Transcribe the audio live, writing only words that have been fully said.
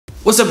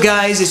What's up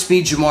guys, it's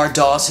me Jamar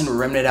Dawson with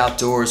Remnant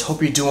Outdoors.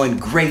 Hope you're doing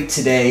great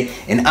today,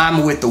 and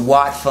I'm with the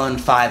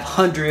Wattfun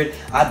 500.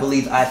 I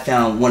believe I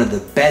found one of the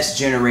best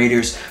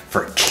generators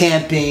for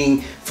camping,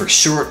 for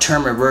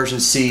short-term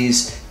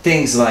emergencies,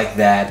 things like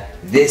that.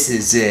 This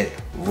is it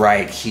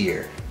right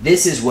here.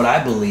 This is what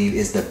I believe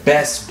is the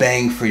best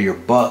bang for your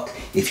buck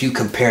if you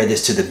compare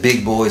this to the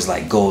big boys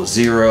like Goal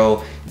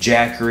Zero,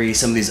 Jackery,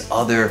 some of these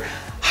other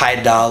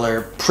high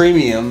dollar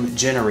premium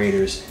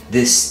generators.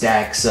 This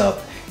stacks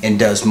up and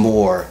does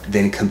more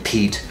than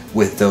compete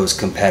with those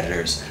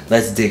competitors.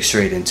 Let's dig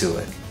straight into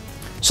it.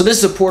 So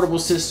this is a portable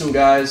system,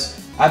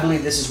 guys. I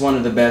believe this is one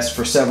of the best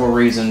for several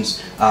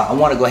reasons. I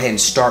want to go ahead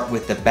and start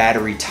with the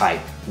battery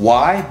type.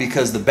 Why?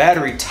 Because the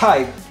battery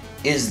type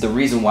is the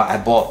reason why I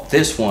bought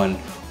this one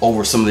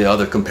over some of the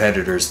other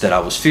competitors that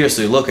I was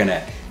fiercely looking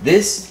at.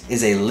 This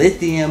is a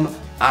lithium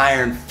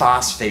iron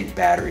phosphate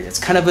battery. It's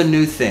kind of a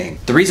new thing.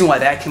 The reason why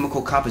that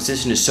chemical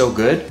composition is so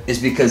good is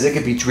because it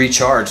can be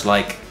recharged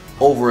like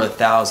over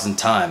 1,000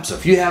 times. So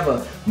if you have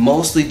a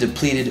mostly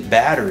depleted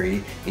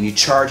battery and you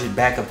charge it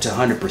back up to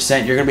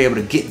 100%, you're gonna be able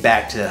to get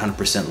back to that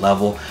 100%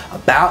 level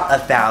about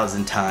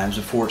 1,000 times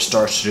before it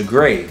starts to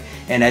degrade.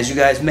 And as you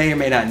guys may or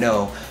may not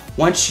know,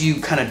 once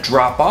you kind of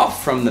drop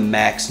off from the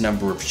max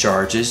number of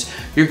charges,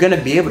 you're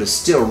gonna be able to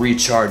still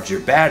recharge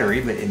your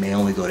battery, but it may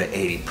only go to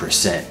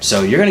 80%.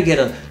 So you're gonna get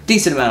a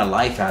decent amount of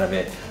life out of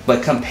it.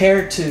 But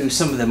compared to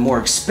some of the more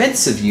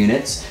expensive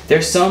units,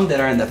 there's some that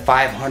are in the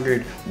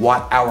 500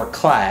 watt hour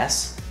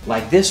class,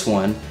 like this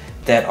one,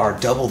 that are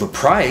double the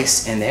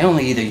price, and they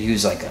only either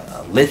use like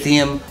a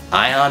lithium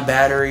ion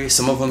battery,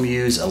 some of them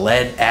use a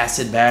lead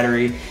acid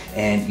battery,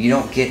 and you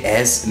don't get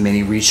as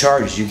many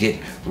recharges. You get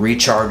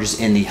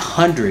recharges in the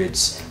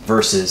hundreds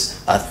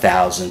versus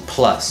 1,000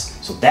 plus.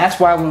 So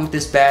that's why I went with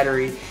this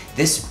battery.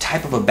 This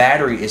type of a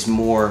battery is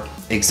more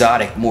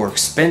exotic, more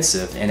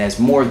expensive, and as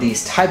more of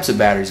these types of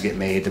batteries get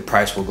made, the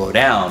price will go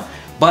down.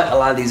 But a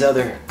lot of these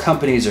other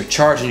companies are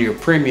charging you a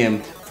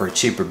premium for a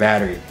cheaper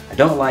battery. I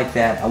don't like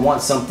that. I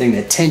want something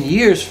that 10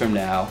 years from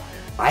now,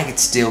 I could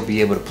still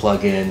be able to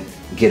plug in and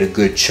get a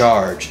good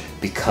charge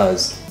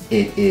because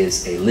it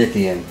is a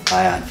lithium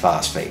iron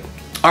phosphate.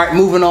 All right,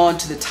 moving on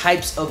to the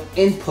types of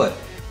input.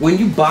 When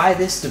you buy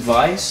this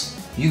device,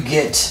 you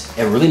get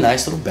a really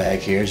nice little bag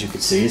here, as you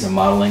can see, as I'm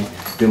modeling,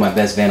 doing my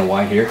best Vanna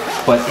White here.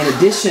 But in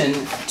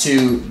addition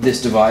to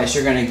this device,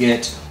 you're gonna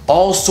get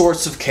all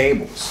sorts of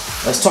cables.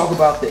 Let's talk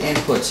about the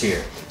inputs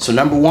here. So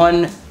number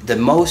one, the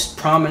most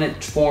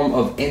prominent form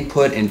of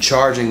input in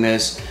charging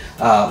this,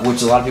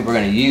 which a lot of people are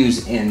gonna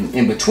use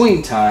in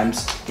between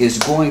times, is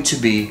going to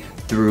be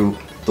through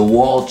the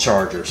wall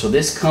charger. So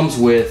this comes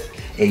with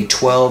a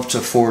 12 to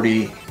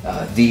 40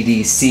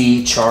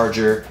 VDC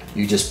charger.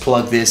 You just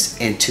plug this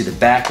into the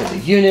back of the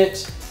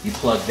unit, you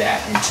plug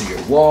that into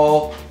your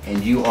wall,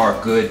 and you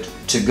are good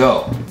to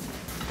go.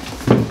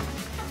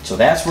 So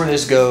that's where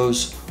this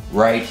goes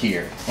right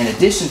here. In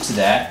addition to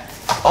that,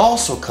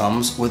 also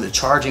comes with a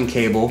charging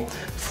cable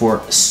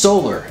for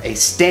solar, a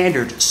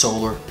standard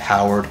solar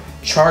powered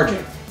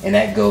charging, and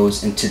that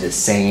goes into the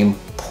same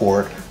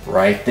port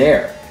right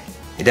there.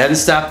 It doesn't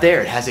stop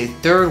there. It has a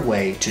third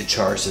way to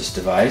charge this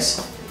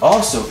device.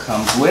 Also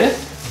comes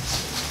with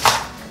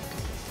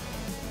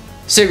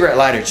cigarette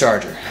lighter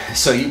charger.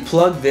 So you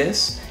plug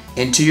this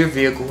into your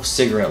vehicle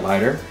cigarette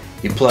lighter,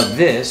 you plug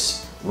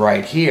this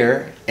right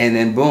here, and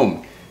then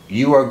boom,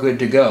 you are good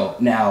to go.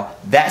 Now,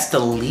 that's the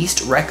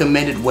least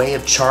recommended way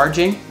of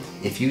charging.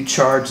 If you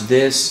charge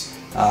this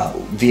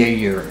via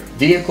your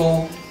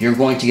vehicle, you're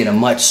going to get a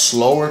much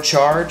slower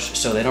charge,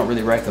 so they don't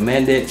really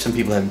recommend it. Some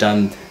people have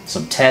done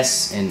some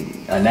tests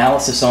and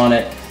analysis on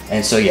it.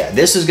 And so yeah,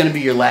 this is gonna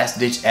be your last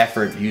ditch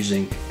effort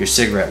using your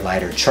cigarette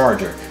lighter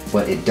charger,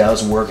 but it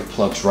does work. It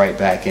plugs right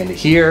back into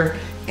here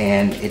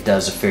and it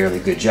does a fairly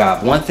good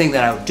job. One thing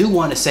that I do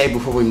want to say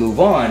before we move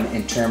on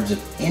in terms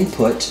of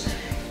input,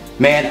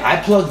 man, I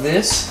plug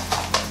this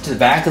to the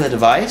back of the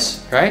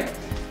device, right?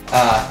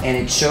 And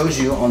it shows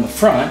you on the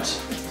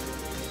front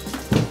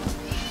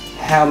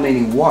how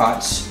many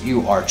watts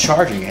you are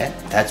charging at.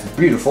 That's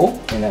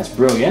beautiful and that's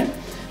brilliant.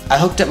 I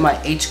hooked up my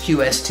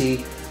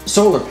HQST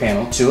solar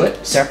panel to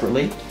it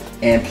separately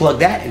and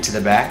plugged that into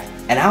the back,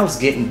 and I was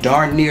getting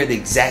darn near the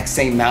exact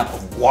same amount of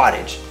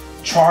wattage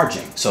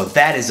charging. So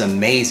that is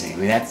amazing. I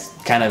mean, that's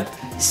kind of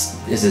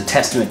is a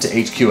testament to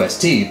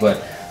HQST,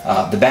 but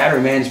the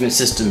battery management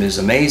system is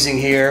amazing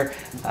here.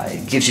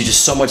 It gives you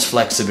just so much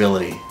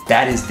flexibility.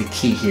 That is the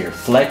key here,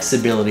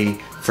 flexibility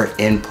for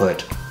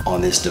input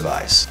on this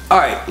device. All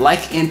right,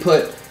 like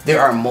input, there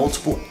are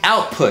multiple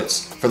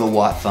outputs for the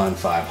Wattfun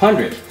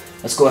 500.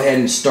 Let's go ahead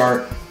and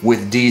start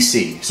with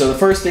DC. So the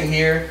first thing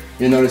here,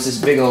 you'll notice this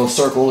big old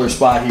circle or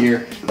spot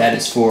here, that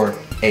is for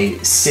a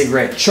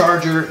cigarette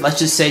charger. Let's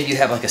just say you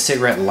have like a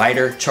cigarette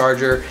lighter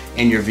charger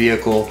in your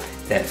vehicle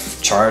that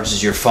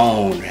charges your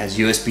phone, has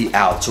USB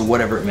outs or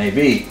whatever it may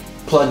be.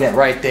 Plug that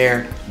right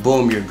there,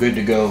 boom, you're good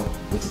to go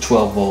with the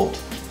 12 volt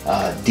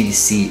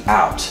DC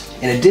out.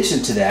 In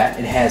addition to that,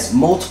 it has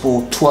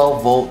multiple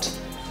 12 volt,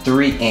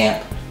 3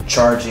 amp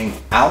charging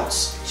outs.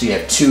 So you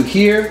have two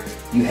here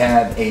you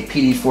have a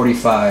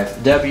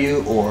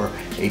PD45W or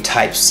a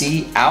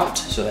Type-C out,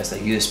 so that's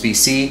like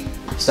USB-C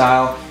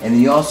style, and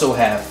then you also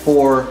have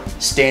 4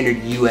 standard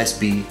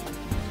USB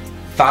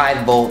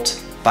 5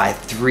 volt by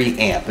 3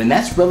 amp, and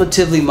that's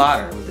relatively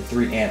modern with a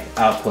 3 amp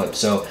output.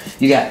 So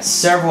you got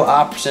several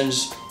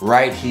options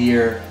right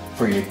here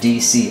for your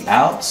DC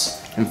outs.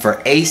 And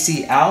for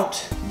AC out,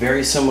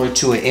 very similar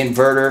to an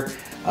inverter,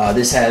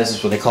 this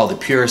has what they call the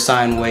pure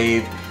sine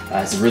wave.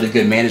 It's a really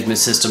good management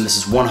system. This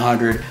is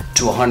 100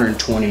 to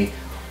 120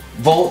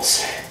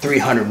 volts,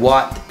 300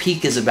 watt. The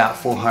peak is about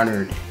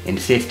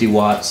 450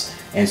 watts.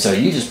 And so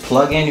you just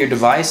plug in your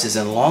devices,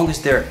 and as long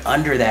as they're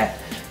under that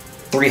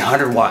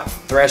 300 watt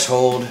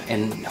threshold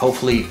and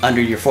hopefully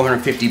under your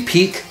 450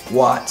 peak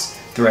watts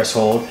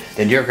threshold,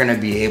 then you're gonna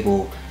be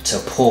able to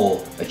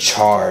pull a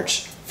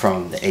charge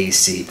from the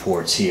AC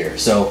ports here.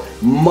 So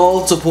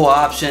multiple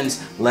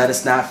options. Let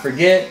us not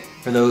forget,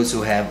 for those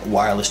who have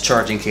wireless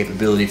charging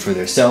capability for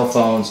their cell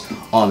phones,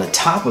 on the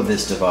top of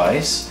this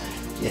device,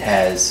 it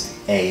has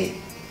a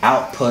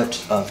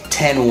output of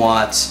 10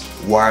 watts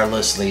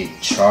wirelessly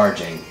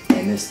charging,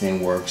 and this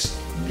thing works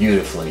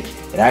beautifully.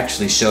 It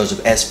actually shows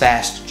up as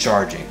fast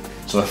charging,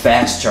 so it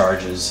fast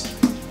charges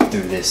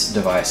through this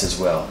device as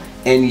well.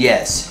 And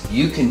yes,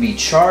 you can be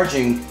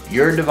charging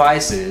your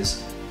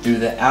devices through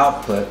the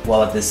output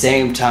while at the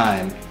same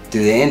time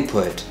through the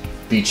input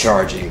be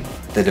charging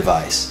the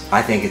device.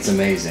 I think it's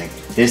amazing.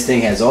 This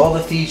thing has all the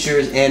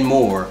features and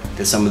more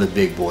that some of the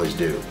big boys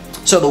do.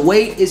 So the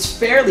weight is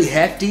fairly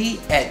hefty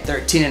at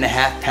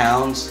 13.5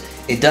 pounds.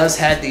 It does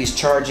have these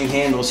charging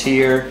handles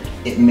here.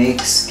 It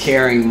makes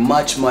carrying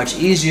much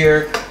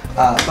easier.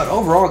 But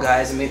overall,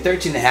 guys, I mean,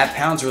 13.5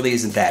 pounds really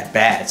isn't that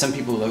bad. Some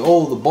people are like,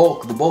 oh,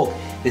 the bulk.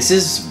 This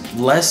is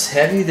less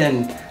heavy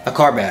than a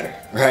car battery,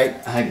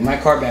 right? My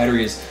car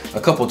battery is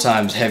a couple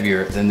times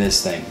heavier than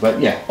this thing. But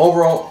yeah,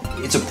 overall,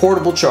 it's a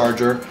portable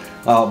charger.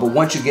 But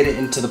once you get it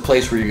into the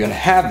place where you're gonna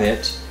have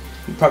it,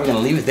 you're probably gonna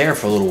leave it there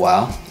for a little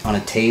while on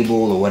a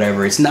table or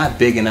whatever. It's not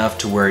big enough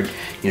to where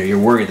you're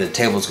worried that the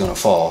table's gonna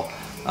fall.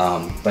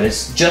 But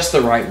it's just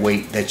the right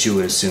weight that you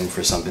would assume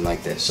for something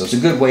like this. So it's a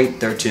good weight,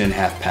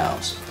 13.5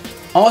 pounds.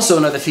 Also,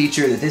 another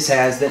feature that this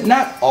has that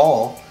not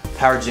all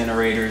power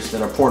generators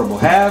that are portable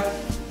have,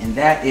 and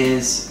that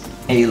is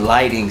a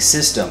lighting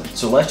system.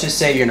 So let's just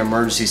say you're in an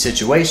emergency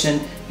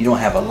situation, you don't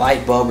have a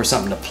light bulb or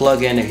something to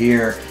plug into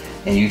here,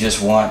 and you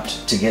just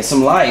want to get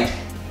some light.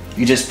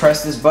 You just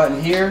press this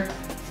button here,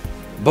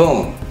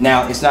 boom.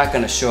 Now, it's not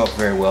gonna show up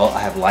very well.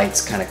 I have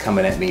lights kind of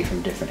coming at me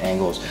from different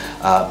angles,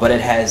 but it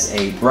has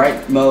a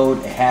bright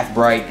mode, a half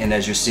bright, and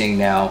as you're seeing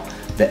now,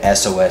 the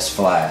SOS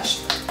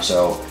flash.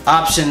 So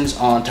options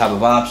on top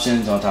of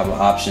options on top of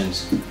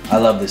options. I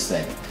love this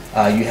thing.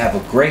 You have a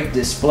great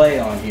display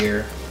on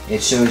here.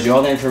 It shows you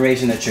all the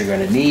information that you're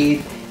gonna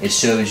need. It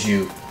shows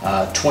you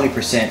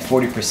 20%,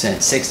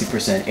 40%,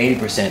 60%,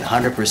 80%,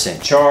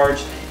 100%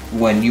 charge.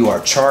 When you are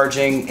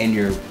charging and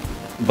you're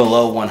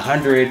below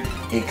 100,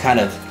 it kind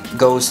of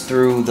goes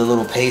through the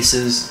little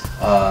paces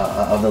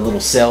of the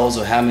little cells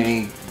of how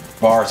many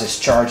bars it's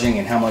charging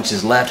and how much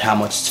is left, how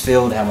much is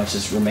filled, how much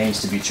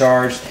remains to be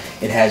charged.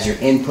 It has your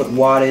input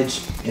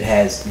wattage, it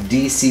has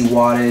DC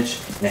wattage,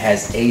 and it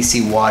has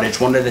AC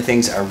wattage. One of the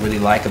things I really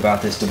like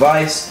about this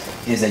device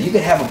is that you could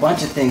have a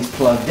bunch of things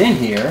plugged in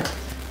here.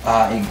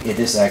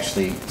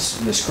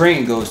 The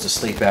screen goes to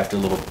sleep after a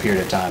little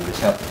period of time to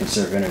help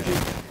conserve energy.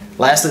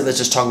 Lastly, let's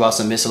just talk about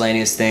some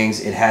miscellaneous things.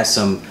 It has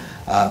some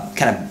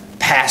kind of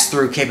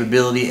pass-through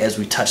capability, as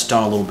we touched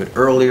on a little bit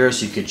earlier,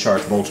 so you could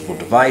charge multiple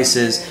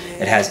devices.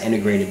 It has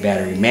integrated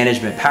battery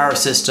management power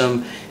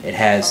system. It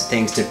has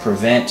things to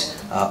prevent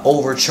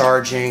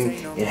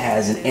overcharging. It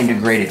has an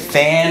integrated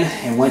fan,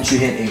 and once you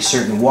hit a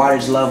certain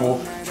wattage level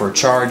for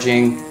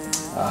charging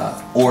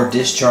or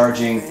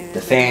discharging,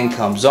 the fan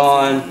comes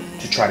on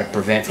to try to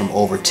prevent from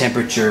over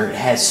temperature. It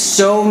has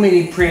so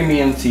many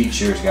premium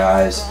features,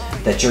 guys,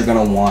 that you're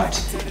gonna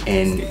want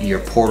in your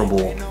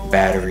portable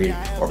battery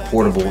or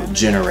portable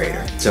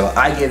generator. So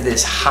I give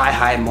this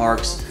high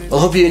marks. Well,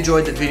 hope you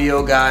enjoyed the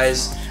video,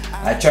 guys.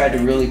 I tried to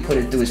really put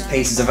it through its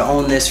paces. I've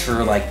owned this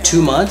for like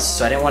 2 months,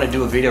 so I didn't want to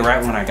do a video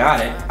right when I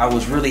got it. I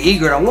was really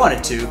eager and I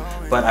wanted to,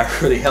 but I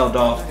really held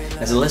off.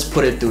 I said, let's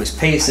put it through its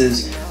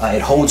paces.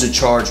 It holds a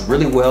charge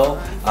really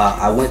well.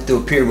 I went through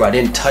a period where I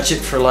didn't touch it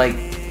for like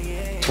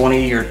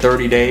 20 or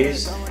 30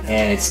 days,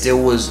 and it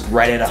still was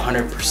right at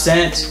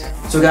 100%.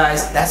 So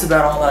guys, that's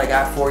about all that I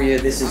got for you.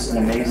 This is an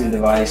amazing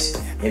device.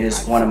 It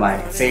is one of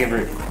my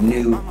favorite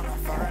new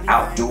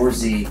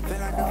outdoorsy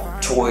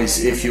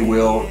toys, if you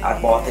will. I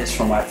bought this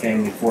for my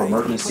family for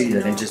emergencies.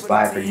 I didn't just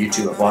buy it for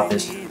YouTube. I bought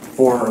this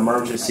for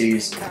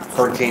emergencies.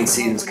 Hurricane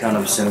season's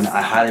coming up soon.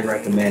 I highly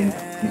recommend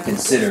you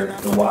consider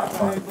the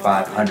Wattfun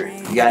 500.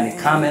 If you got any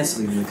comments,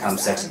 leave them in the comment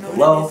section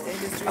below.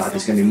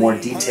 There's going to be more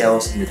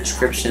details in the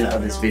description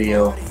of this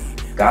video.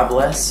 God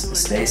bless.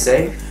 Stay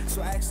safe.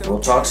 We'll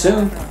talk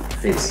soon.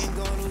 Peace.